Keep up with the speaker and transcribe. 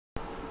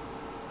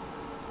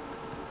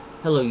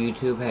Hello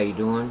YouTube, how you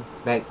doing?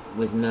 Back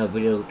with another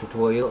video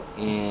tutorial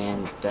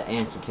and the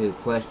answer to a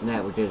question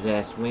that was just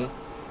asked me.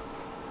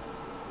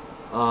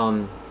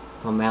 From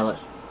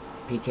Alex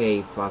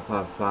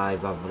PK555, I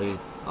believe.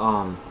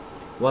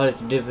 What is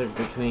the difference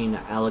between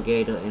an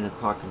alligator and a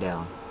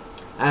crocodile?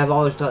 I have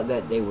always thought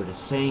that they were the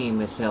same,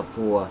 except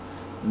for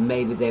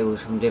maybe they were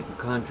from different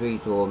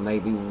countries, or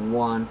maybe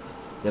one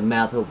the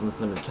mouth open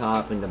from the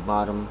top and the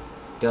bottom,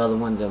 the other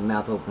one the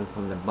mouth open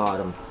from the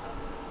bottom.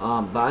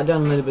 But I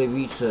done a little bit of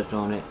research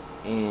on it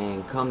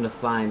and come to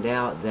find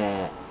out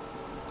that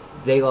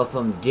they are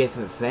from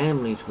different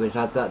families, which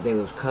I thought they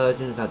was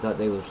cousins. I thought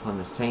they was from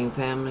the same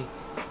family.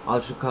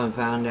 Also come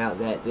found out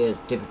that there's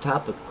different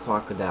types of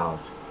crocodiles.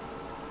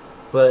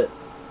 But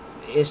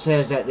it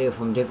says that they're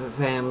from different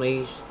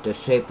families. The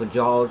shape of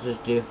jaws is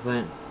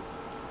different.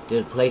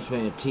 The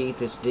placement of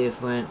teeth is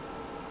different.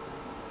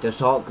 The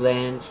salt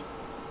glands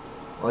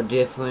are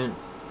different.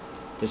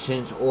 The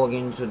sense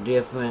organs are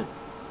different.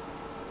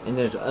 And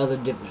there's other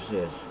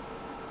differences.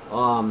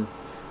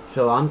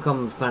 So I'm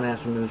coming to find out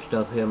some new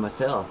stuff here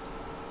myself.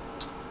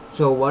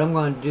 So what I'm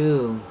going to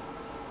do,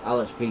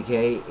 Alex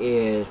PK,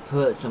 is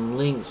put some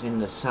links in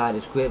the side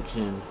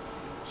description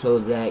so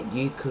that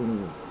you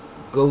can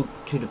go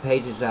to the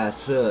pages that I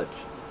search,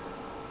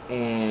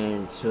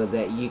 and so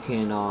that you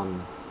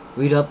can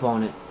read up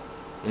on it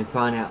and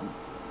find out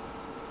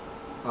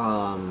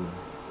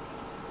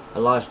a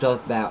lot of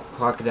stuff about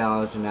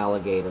crocodiles and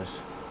alligators.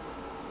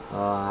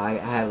 I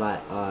have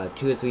like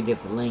 2 or 3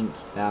 different links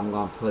that I'm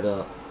going to put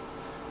up.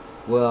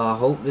 Well, I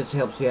hope this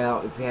helps you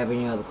out. If you have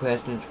any other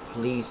questions,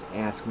 please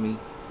ask me,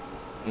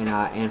 and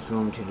I'll answer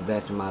them to the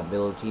best of my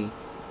ability.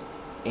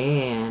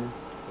 And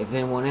if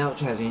anyone else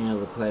has any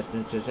other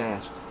questions, just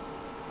ask.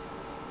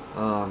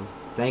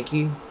 Thank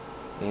you,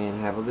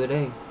 and have a good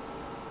day.